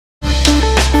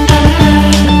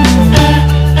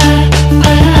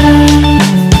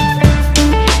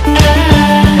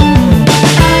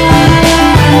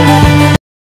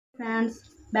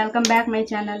Welcome back my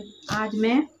channel. आज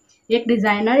मैं एक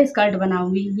डिज़ाइनर स्कर्ट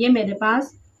बनाऊंगी। ये मेरे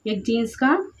पास एक जीन्स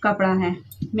का कपड़ा है।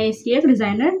 मैं इसकी एक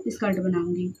डिज़ाइनर स्कर्ट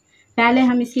बनाऊंगी। पहले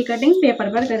हम इसकी कटिंग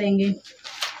पेपर पर करेंगे।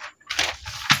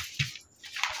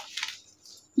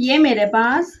 ये मेरे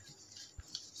पास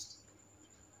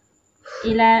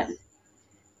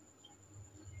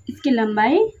इसकी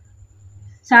लंबाई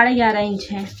 11.5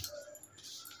 इंच है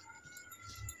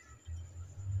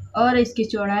और इसकी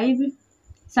चौड़ाई भी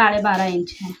 12.5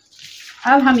 इंच है।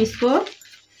 अब हम इसको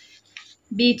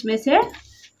बीच में से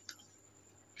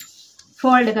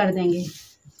फोल्ड कर देंगे।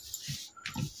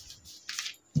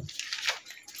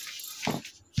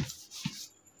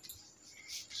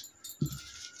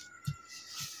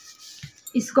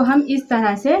 इसको हम इस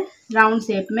तरह से राउंड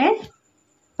शेप में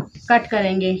कट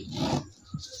करेंगे।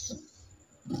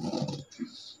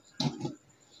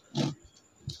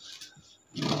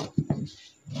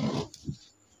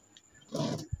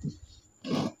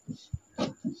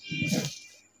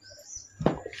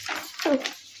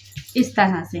 इस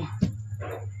तरह से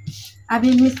अब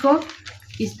हम इसको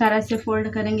इस तरह से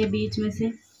फोल्ड करेंगे बीच में से।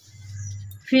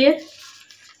 फिर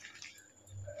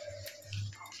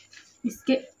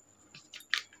इसके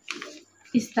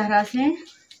इस तरह से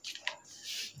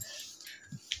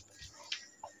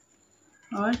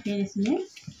और फिर इसमें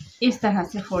इस तरह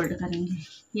से फोल्ड करेंगे।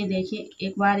 ये देखिए,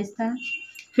 एक बार इस तरह,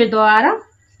 फिर दोबारा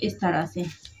इस तरह से।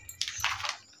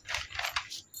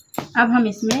 अब हम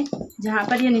इसमें जहाँ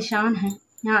पर ये निशान है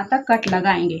यहाँ तक कट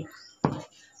लगाएंगे।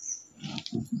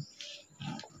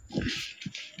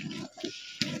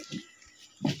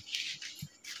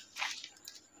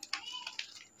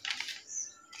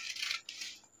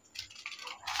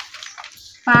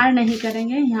 पार नहीं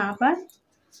करेंगे, यहाँ पर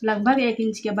लगभग 1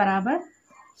 इंच के बराबर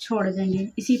छोड़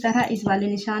देंगे। इसी तरह इस वाले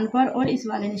निशान पर और इस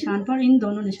वाले निशान पर, इन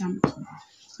दोनों निशान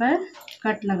पर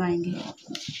कट लगाएंगे।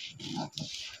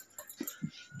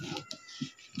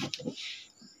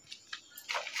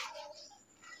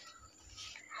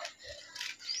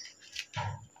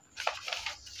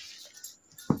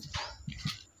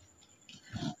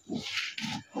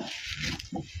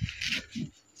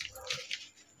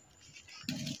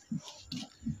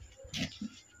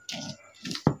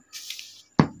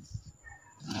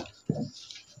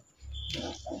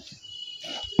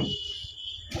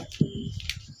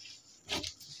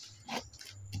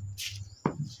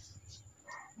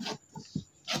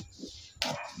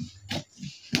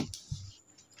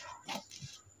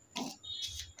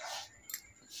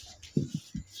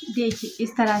 देखिए,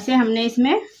 इस तरह से हमने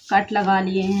इसमें कट लगा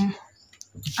लिए हैं।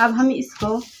 अब हम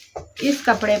इसको इस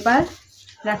कपड़े पर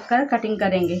रखकर कटिंग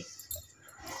करेंगे।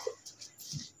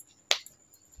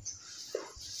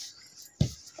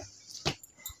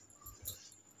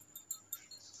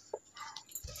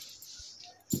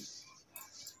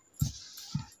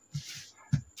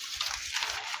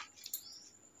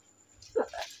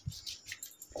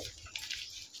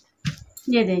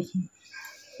 ये देखिए,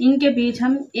 इनके बीच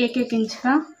हम 1-1 इंच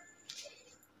का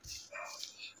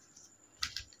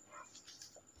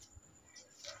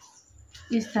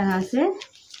इस तरह से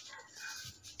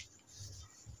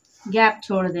गैप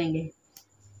छोड़ देंगे,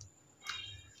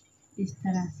 इस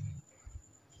तरह से।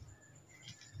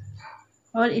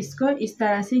 और इसको इस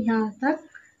तरह से यहाँ तक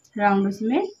राउंड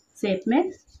उसमें शेप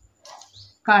में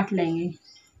काट लेंगे।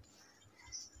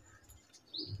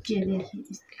 ये देखिए,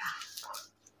 इस तरह।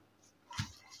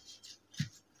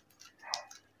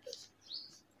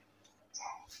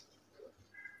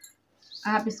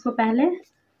 आप इसको पहले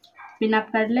पिन अप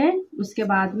कर लें, उसके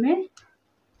बाद में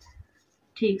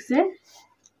ठीक से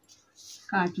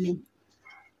काट लें।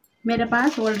 मेरे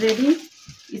पास ऑलरेडी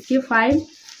इसके 5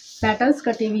 पेटल्स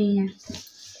कटी हुई हैं।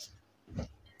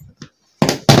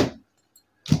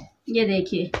 ये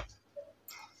देखिए,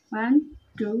 1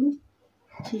 2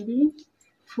 3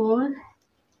 4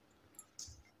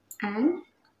 एंड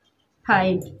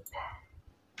 5।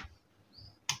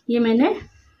 ये मैंने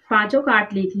 5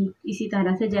 काट ली थी इसी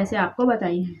तरह से, जैसे आपको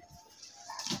बताई है।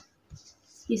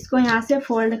 इसको यहाँ से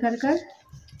फोल्ड कर कर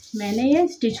मैंने ये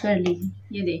स्टिच कर ली है।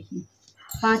 ये देखिए,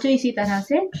 5 इसी तरह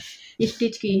से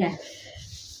स्टिच की है।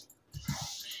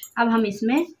 अब हम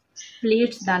इसमें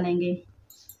प्लीट्स डालेंगे।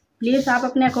 प्लीट्स आप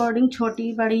अपने अकॉर्डिंग,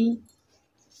 छोटी बड़ी,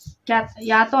 क्या,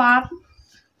 या तो आप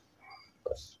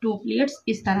 2 प्लीट्स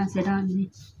इस तरह से डाल लें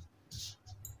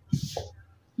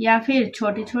या फिर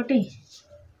छोटी छोटी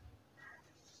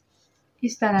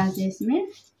इस तरह से इसमें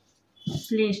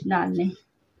प्लीट्स डाल लें।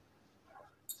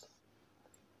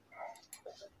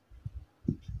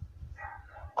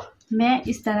 मैं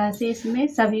इस तरह से इसमें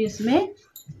सभी उसमें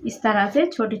इस तरह से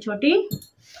छोटी छोटी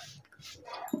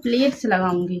प्लीट्स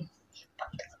लगाऊंगी।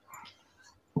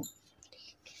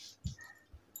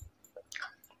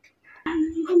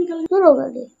 शुरू कर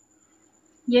दी।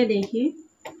 ये देखिए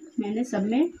मैंने सब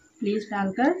में प्लीज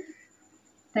डालकर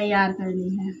तैयार कर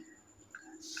ली है।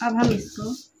 अब हम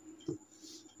इसको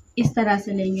इस तरह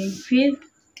से लेंगे, फिर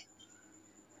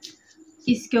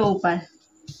इसके ऊपर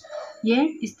ये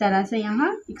इस तरह से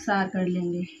यहाँ इकसार कर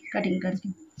लेंगे कटिंग करके।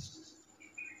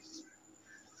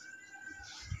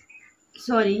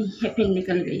 सॉरी ये पिन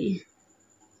निकल गई है।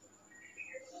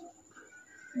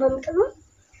 बंद करो।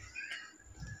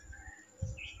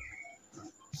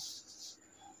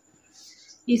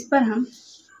 इस पर हम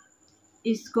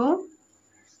इसको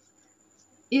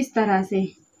इस तरह से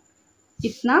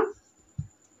इतना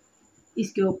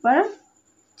इसके ऊपर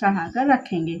चढ़ाकर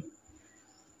रखेंगे।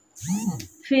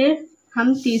 फिर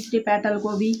हम तीसरी पेटल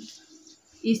को भी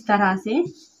इस तरह से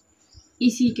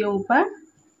इसी के ऊपर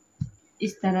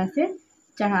इस तरह से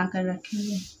चढ़ाकर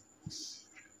रखेंगे।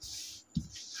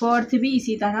 फोर्थ भी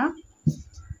इसी तरह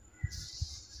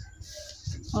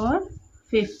और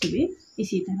फिफ्थ भी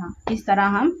इसी तरह। इस तरह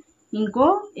हम इनको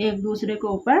एक दूसरे के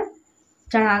ऊपर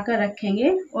चढ़ाकर रखेंगे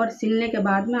और सिलने के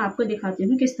बाद मैं आपको दिखाती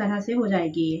हूँ किस तरह से हो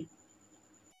जाएगी।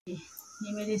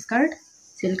 ये मेरी स्कर्ट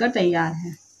सिलकर तैयार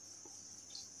है।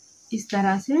 इस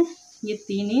तरह से ये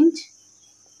 3 इंच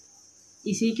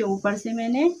इसी के ऊपर से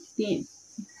मैंने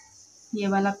ये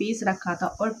वाला पीस रखा था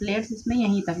और प्लेट्स इसमें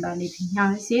यहीं तक डाली थी,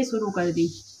 यहाँ से शुरू कर दी।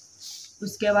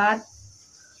 उसके बाद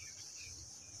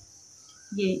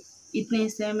ये इतने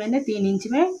हिस्से में मैंने 3 इंच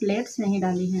में प्लेट्स नहीं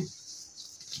डाली हैं।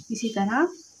 इसी तरह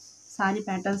सारी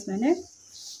पैटर्न्स मैंने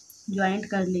ज्वाइंट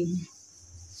कर ली हैं।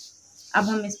 अब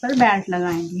हम इस पर बेल्ट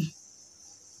लगाएंगे।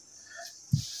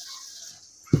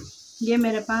 ये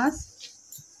मेरे पास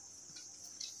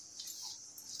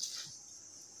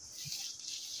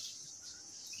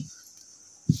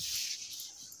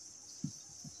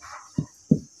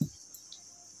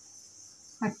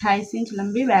अट्ठाईस इंच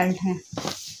लंबी बेल्ट है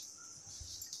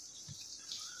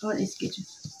और इसकी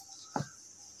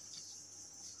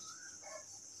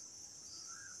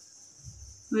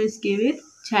इसकी विड्थ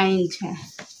 6 इंच है।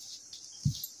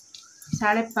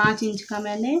 5.5 इंच का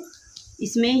मैंने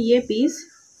इसमें ये पीस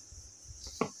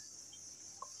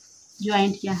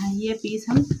ज्वाइंट किया है। ये पीस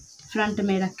हम फ्रंट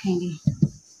में रखेंगे।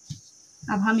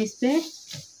 अब हम इस पे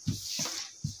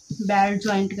बेल्ट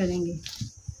ज्वाइंट करेंगे।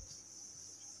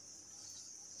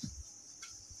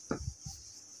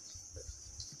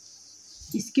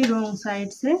 इसकी रॉन्ग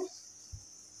साइड से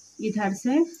इधर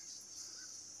से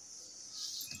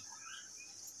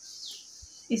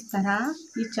इस तरह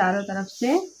ये चारों तरफ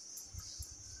से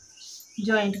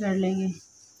ज्वाइंट कर लेंगे।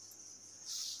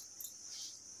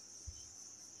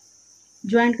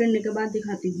 ज्वाइंट करने के बाद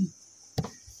दिखाती हूँ।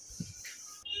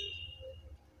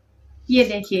 ये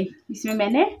देखिए इसमें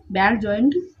मैंने बेल्ट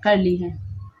ज्वाइंट कर ली है।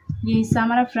 ये हिस्सा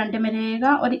हमारा फ्रंट में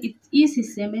रहेगा और इस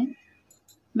हिस्से में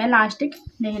मैं इलास्टिक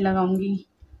नहीं लगाऊंगी।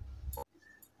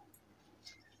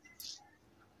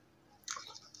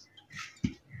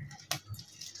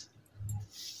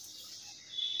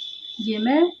 ये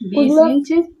मैं 20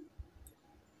 इंच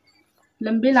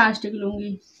लंबी इलास्टिक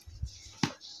लूंगी।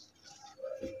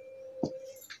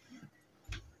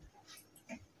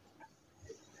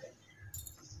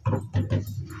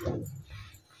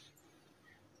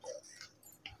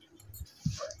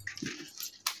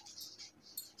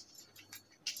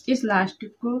 इस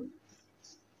इलास्टिक को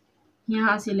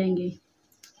यहाँ से लेंगे,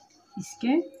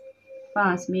 इसके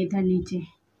पास में इधर नीचे।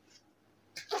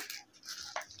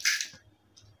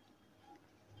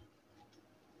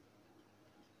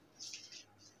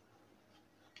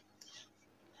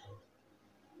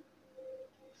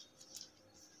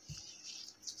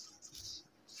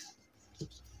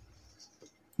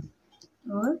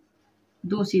 और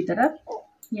दूसरी तरफ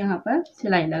यहाँ पर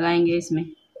सिलाई लगाएंगे इसमें।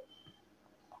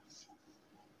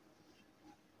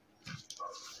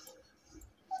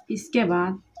 इसके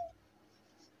बाद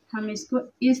हम इसको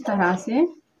इस तरह से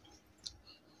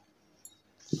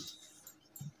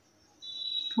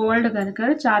फोल्ड कर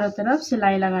कर चारों तरफ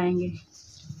सिलाई लगाएंगे।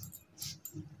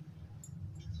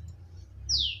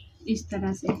 इस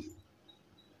तरह से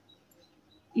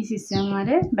इस हिस्से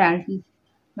हमारे बेल्ट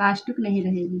इलास्टिक नहीं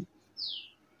रहेगी।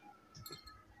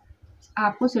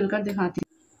 आपको सिलकर दिखाती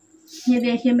हूँ। ये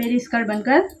देखिए मेरी स्कर्ट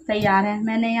बनकर तैयार है।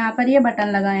 मैंने यहाँ पर ये बटन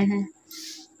लगाए हैं।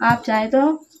 आप चाहे तो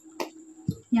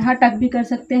यहाँ टक भी कर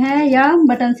सकते हैं या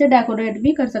बटन से डेकोरेट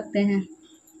भी कर सकते हैं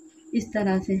इस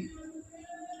तरह से।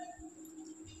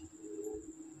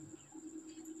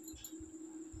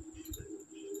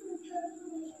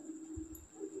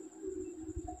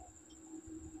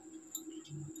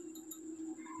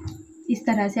 इस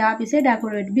तरह से आप इसे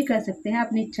डेकोरेट भी कर सकते हैं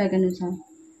अपनी इच्छा के अनुसार।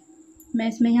 मैं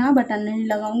इसमें यहाँ बटन नहीं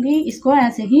लगाऊंगी, इसको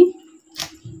ऐसे ही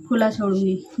खुला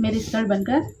छोड़ूंगी। मेरी स्कर्ट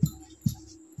बनकर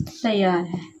तैयार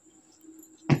है।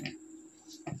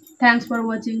 Thanks for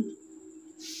watching.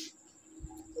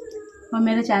 और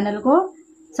मेरे चैनल को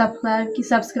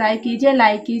सब्सक्राइब कीजिए,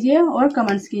 लाइक कीजिए और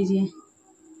कमेंट्स कीजिए।